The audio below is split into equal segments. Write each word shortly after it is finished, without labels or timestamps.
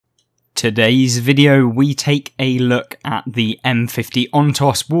today's video, we take a look at the M50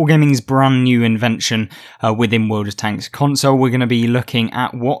 Ontos, Wargaming's brand new invention within World of Tanks console. We're going to be looking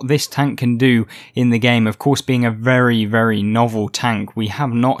at what this tank can do in the game. Of course, being a very, very novel tank, we have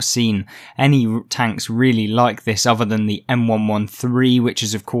not seen any tanks really like this other than the M113, which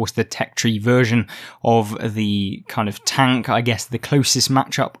is of course the tech tree version of the kind of tank, I guess the closest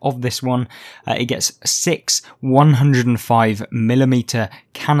matchup of this one. It gets 6 105mm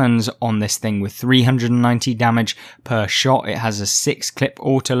cannons on this thing with 390 damage per shot. It has a 6-clip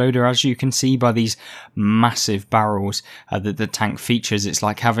autoloader, as you can see by these massive barrels that the tank features. It's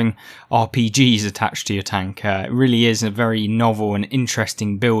like having RPGs attached to your tank. It really is a very novel and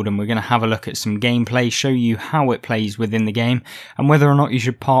interesting build, and we're going to have a look at some gameplay, show you how it plays within the game, and whether or not you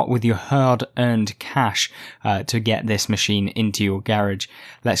should part with your hard-earned cash to get this machine into your garage.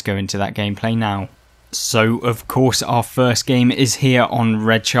 Let's go into that gameplay now. So, of course, our first game is here on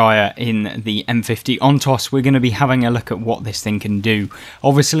Redshire in the M50 Ontos. We're going to be having a look at what this thing can do.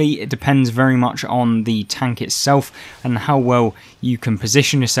 Obviously, it depends very much on the tank itself and how well you can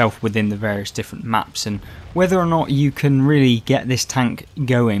position yourself within the various different maps and whether or not you can really get this tank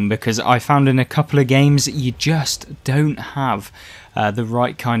going, because I found in a couple of games you just don't have the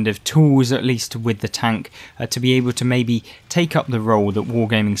right kind of tools, at least with the tank, to be able to maybe take up the role that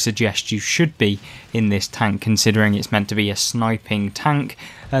Wargaming suggests you should be in this tank, considering it's meant to be a sniping tank.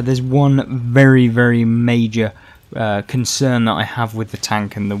 There's one very, very major concern that I have with the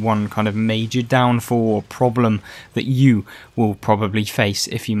tank, and the one kind of major downfall or problem that you will probably face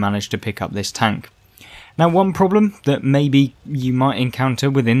if you manage to pick up this tank. Now, one problem that maybe you might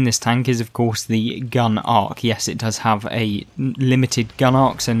encounter within this tank is, of course, the gun arc. Yes, it does have a limited gun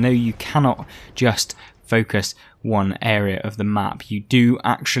arc, so no, you cannot just focus one area of the map. You do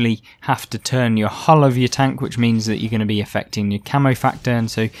actually have to turn your hull of your tank, which means that you're going to be affecting your camo factor, and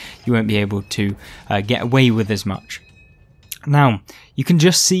so you won't be able to get away with as much. Now, you can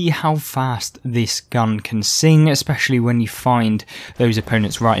just see how fast this gun can sing, especially when you find those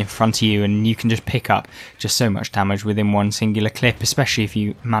opponents right in front of you, and you can just pick up just so much damage within one singular clip, especially if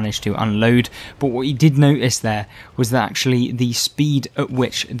you manage to unload. But what you did notice there was that actually the speed at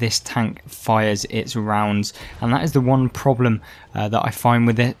which this tank fires its rounds, and that is the one problem that I find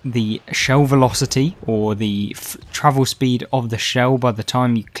with it. The shell velocity, or the travel speed of the shell by the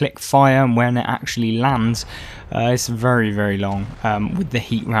time you click fire and when it actually lands, it's very, very long with the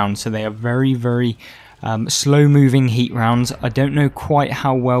heat rounds, so they are very, very slow moving heat rounds. I don't know quite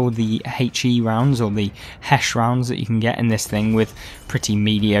how well the HE rounds or the HESH rounds that you can get in this thing with pretty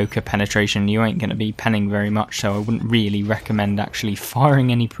mediocre penetration. You ain't going to be penning very much, so I wouldn't really recommend actually firing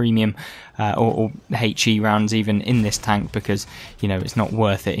any premium or HE rounds even in this tank, because you know it's not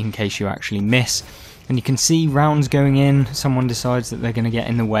worth it in case you actually miss. And you can see rounds going in, someone decides that they're going to get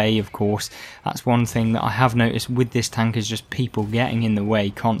in the way, of course. That's one thing that I have noticed with this tank, is just people getting in the way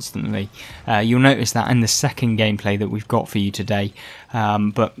constantly. You'll notice that in the second gameplay that we've got for you today.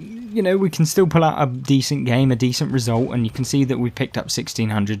 But, you know, we can still pull out a decent game, a decent result, and you can see that we picked up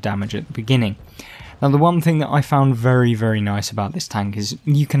 1600 damage at the beginning. Now, the one thing that I found very, very nice about this tank is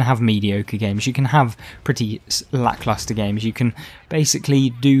you can have mediocre games, you can have pretty lackluster games, you can basically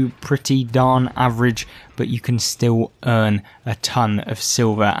do pretty darn average, but you can still earn a ton of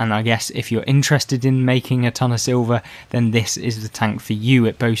silver. And I guess if you're interested in making a ton of silver, then this is the tank for you.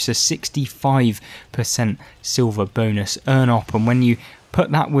 It boasts a 65% silver bonus earn op, and when you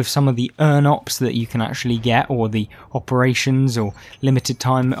put that with some of the earn ops that you can actually get, or the operations or limited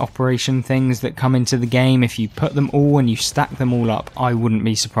time operation things that come into the game, if you put them all and you stack them all up, I wouldn't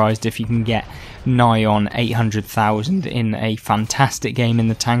be surprised if you can get nigh on 800,000 in a fantastic game in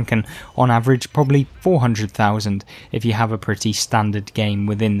the tank, and on average probably 400,000 if you have a pretty standard game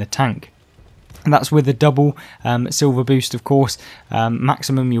within the tank. And that's with a double silver boost, of course.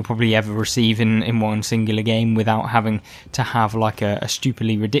 Maximum you'll probably ever receive in one singular game without having to have like a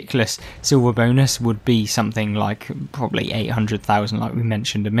stupidly ridiculous silver bonus would be something like probably 800,000, like we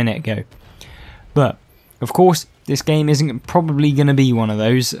mentioned a minute ago. But of course, this game isn't probably going to be one of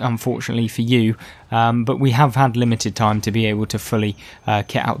those, unfortunately for you, but we have had limited time to be able to fully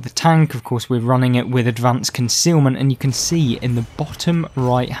kit out the tank. Of course, we're running it with advanced concealment, and you can see in the bottom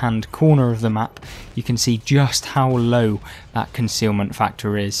right hand corner of the map, you can see just how low that concealment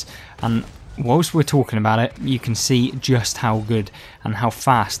factor is. And whilst we're talking about it, you can see just how good and how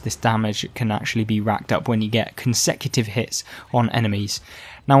fast this damage can actually be racked up when you get consecutive hits on enemies.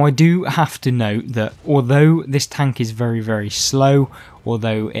 Now, I do have to note that although this tank is very, very slow,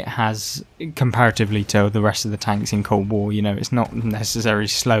 although it has, comparatively to the rest of the tanks in Cold War, you know, it's not necessarily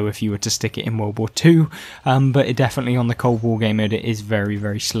slow if you were to stick it in World War II, but it definitely on the Cold War game mode, it is very,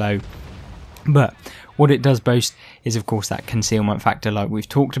 very slow. But what it does boast is of course that concealment factor like we've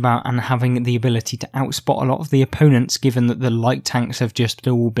talked about, and having the ability to outspot a lot of the opponents. Given that the light tanks have just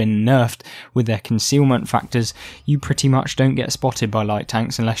all been nerfed with their concealment factors, you pretty much don't get spotted by light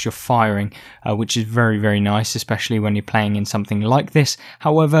tanks unless you're firing, which is very, very nice, especially when you're playing in something like this.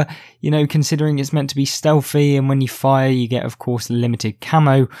 However, you know, considering it's meant to be stealthy, and when you fire you get of course limited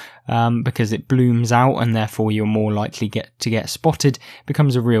camo because it blooms out, and therefore you're more likely to get spotted,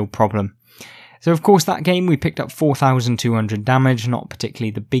 becomes a real problem. So of course that game we picked up 4,200 damage, not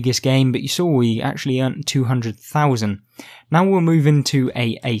particularly the biggest game, but you saw we actually earned 200,000. Now we'll move into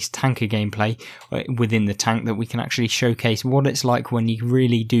a ace tanker gameplay within the tank that we can actually showcase what it's like when you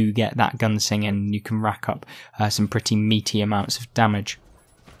really do get that gunsling and you can rack up some pretty meaty amounts of damage.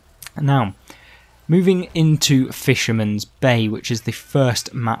 Now, moving into Fisherman's Bay, which is the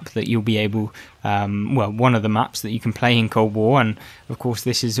first map that you'll be able, well, one of the maps that you can play in Cold War, and of course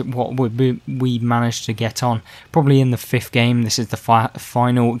this is what we managed to get on probably in the 5th game. This is the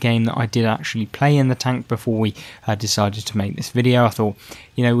final game that I did actually play in the tank before we decided to make this video. I thought,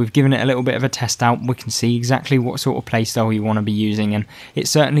 you know, we've given it a little bit of a test out, we can see exactly what sort of playstyle you want to be using, and it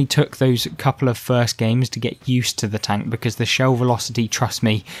certainly took those couple of first games to get used to the tank, because the shell velocity, trust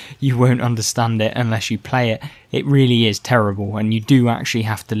me, you won't understand it unless you play it. It really is terrible, and you do actually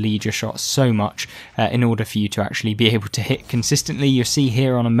have to lead your shots so much in order for you to actually be able to hit consistently. You'll see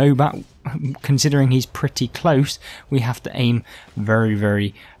here on a MOBAT, considering he's pretty close, we have to aim very,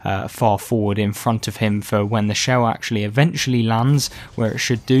 very far forward in front of him for when the shell actually eventually lands where it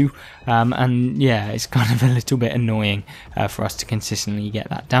should do, and yeah, it's kind of a little bit annoying for us to consistently get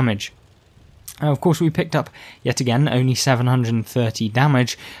that damage. Of course we picked up, yet again, only 730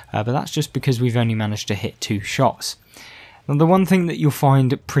 damage, but that's just because we've only managed to hit 2 shots. Now, the one thing that you'll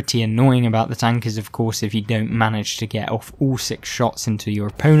find pretty annoying about the tank is, of course, if you don't manage to get off all 6 shots into your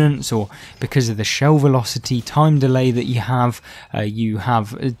opponents, or because of the shell velocity time delay that you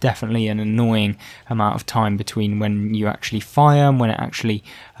have definitely an annoying amount of time between when you actually fire and when it actually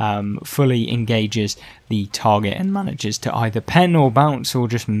fully engages the target and manages to either pen or bounce or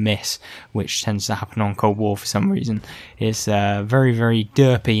just miss, which tends to happen on Cold War for some reason. It's very, very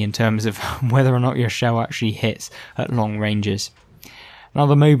derpy in terms of whether or not your shell actually hits at long ranges. Now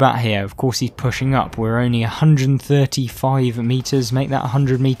the MOBAT here, of course he's pushing up. We're only 135 metres, make that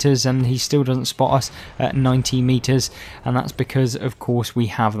 100 metres, and he still doesn't spot us at 90 metres, and that's because of course we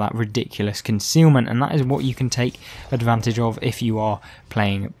have that ridiculous concealment, and that is what you can take advantage of if you are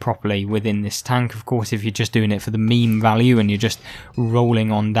playing properly within this tank. Of course, if you're just doing it for the meme value and you're just rolling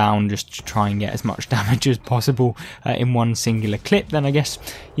on down just to try and get as much damage as possible in one singular clip, then I guess,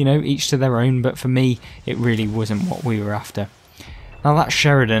 you know, each to their own, but for me it really wasn't what we were after. Now that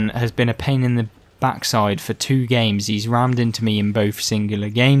Sheridan has been a pain in the backside for 2 games. He's rammed into me in both singular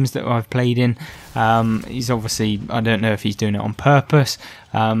games that I've played in. He's obviously, I don't know if he's doing it on purpose,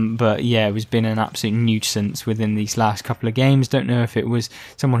 but yeah, it has been an absolute nuisance within these last couple of games. Don't know if it was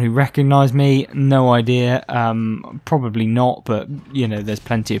someone who recognised me, no idea, probably not, but you know, there's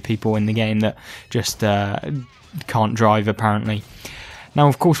plenty of people in the game that just can't drive apparently. Now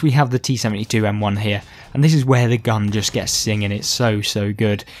of course we have the T72 M1 here, and this is where the gun just gets singing. It's so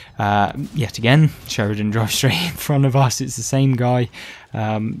good. Yet again, Sheridan drives straight in front of us. It's the same guy.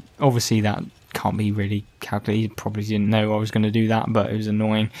 Obviously that can't be really calculated. Probably didn't know I was going to do that, but it was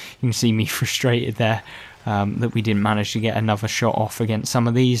annoying. You can see me frustrated there that we didn't manage to get another shot off against some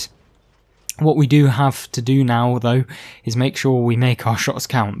of these. What we do have to do now though is make sure we make our shots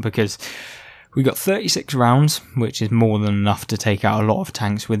count, because we got 36 rounds, which is more than enough to take out a lot of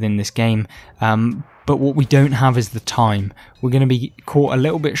tanks within this game. But what we don't have is the time. We're going to be caught a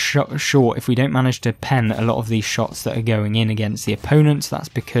little bit short if we don't manage to pen a lot of these shots that are going in against the opponents. That's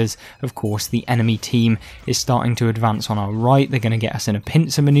because, of course, the enemy team is starting to advance on our right. They're going to get us in a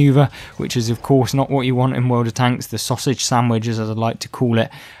pincer manoeuvre, which is, of course, not what you want in World of Tanks. The sausage sandwich, as I'd like to call it.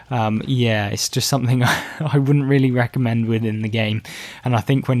 Yeah, it's just something I wouldn't really recommend within the game. And I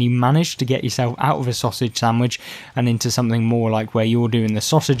think when you manage to get yourself out of a sausage sandwich and into something more like where you're doing the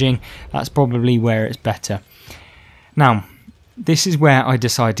sausaging, that's probably where it's better. Now, this is where I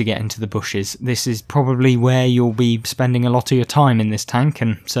decide to get into the bushes. This is probably where you'll be spending a lot of your time in this tank,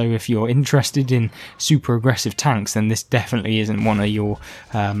 and so if you're interested in super aggressive tanks, then this definitely isn't one of your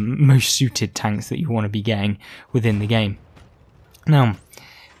most suited tanks that you want to be getting within the game. Now,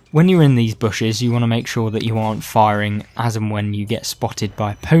 when you're in these bushes, you want to make sure that you aren't firing as and when you get spotted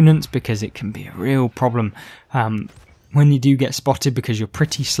by opponents, because it can be a real problem. when you do get spotted, because you're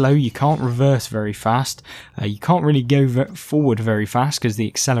pretty slow, you can't reverse very fast, you can't really go forward very fast because the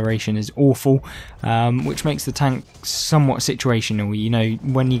acceleration is awful, which makes the tank somewhat situational. You know,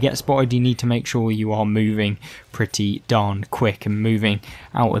 when you get spotted, you need to make sure you are moving pretty darn quick and moving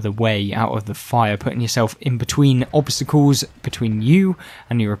out of the way, out of the fire, putting yourself in between obstacles between you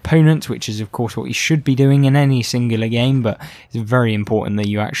and your opponent, which is of course what you should be doing in any singular game, but it's very important that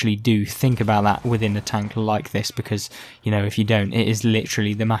you actually do think about that within a tank like this, because you know, if you don't, it is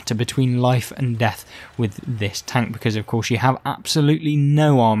literally the matter between life and death with this tank, because of course you have absolutely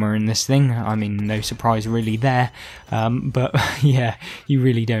no armor in this thing. I mean, no surprise really there, but yeah, you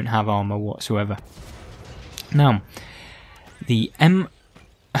really don't have armor whatsoever. Now,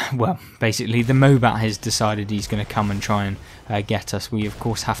 basically the Mobat has decided he's going to come and try and get us. We of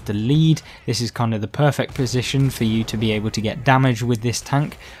course have to lead. This is kind of the perfect position for you to be able to get damage with this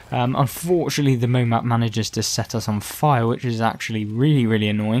tank. Unfortunately, the Mobat manages to set us on fire, which is actually really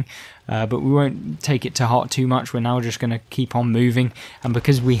annoying. But we won't take it to heart too much. We're now just going to keep on moving, and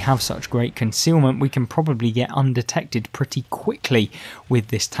because we have such great concealment, we can probably get undetected pretty quickly with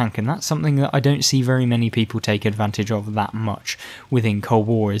this tank, and that's something that I don't see very many people take advantage of that much within Cold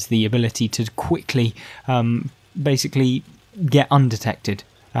War, is the ability to quickly basically get undetected.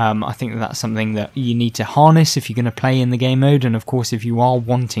 I think that's something that you need to harness if you're going to play in the game mode, and of course if you are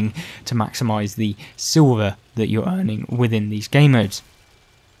wanting to maximize the silver that you're earning within these game modes.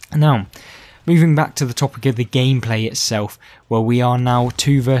 Now, moving back to the topic of the gameplay itself, well, we are now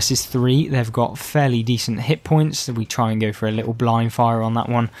 2 versus 3. They've got fairly decent hit points, so we try and go for a little blind fire on that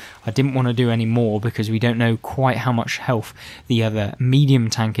one. I didn't want to do any more because we don't know quite how much health the other medium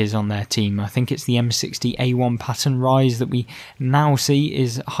tank is on their team. I think it's the M50 A1 pattern rise that we now see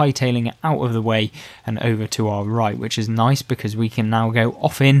is hightailing it out of the way and over to our right, which is nice because we can now go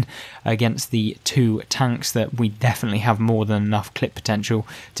off in against the 2 tanks that we definitely have more than enough clip potential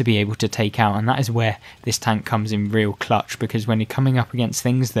to be able to take out, and that is where this tank comes in real clutch, because when you're coming up against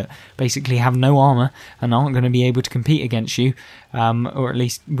things that basically have no armor and aren't going to be able to compete against you, or at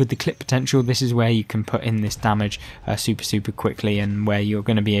least with the clip potential, this is where you can put in this damage super quickly, and where you're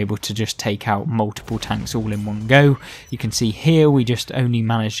going to be able to just take out multiple tanks all in one go. You can see here we just only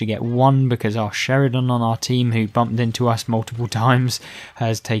managed to get 1 because our Sheridan on our team, who bumped into us multiple times,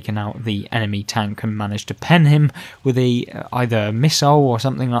 has taken out the enemy tank and managed to pen him with either a missile or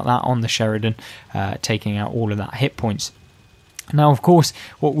something like that on the Sheridan, taking out all of that hit points. Now, of course,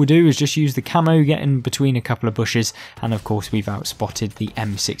 what we'll do is just use the camo, get in between a couple of bushes, and of course we've outspotted the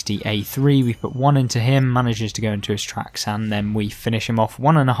M60A3. We put 1 into him, manages to go into his tracks, and then we finish him off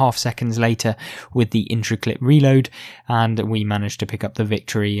 1.5 seconds later with the intra-clip reload, and we managed to pick up the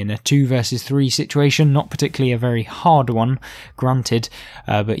victory in a 2 versus 3 situation. Not particularly a very hard one, granted,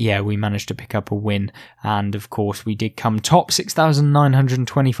 but yeah, we managed to pick up a win, and of course we did come top.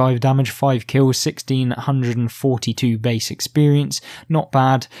 6,925 damage, 5 kills, 1,642 base experience. Not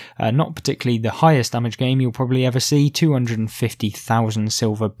bad, not particularly the highest damage game you'll probably ever see. 250,000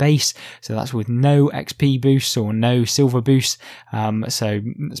 silver base, so that's with no XP boosts or no silver boosts, so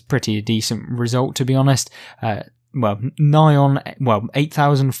it's pretty a decent result, to be honest. Well,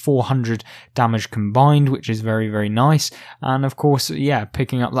 8,400 damage combined, which is very nice. And of course, yeah,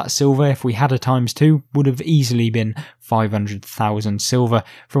 picking up that silver, if we had a ×2, would have easily been 500,000 silver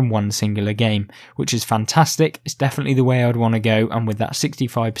from one singular game, which is fantastic. It's definitely the way I'd want to go, and with that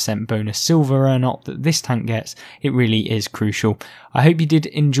 65% bonus silver earn up that this tank gets, it really is crucial. I hope you did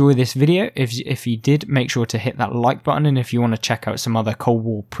enjoy this video. If you did, make sure to hit that like button, and if you want to check out some other Cold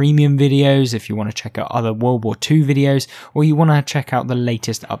War premium videos, if you want to check out other World War II videos, or you want to check out the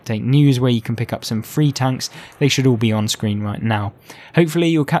latest update news where you can pick up some free tanks, they should all be on screen right now. Hopefully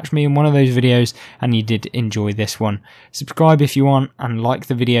you'll catch me in one of those videos and you did enjoy this one. Subscribe if you want, and like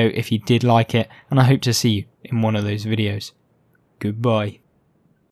the video if you did like it, and I hope to see you in one of those videos. Goodbye.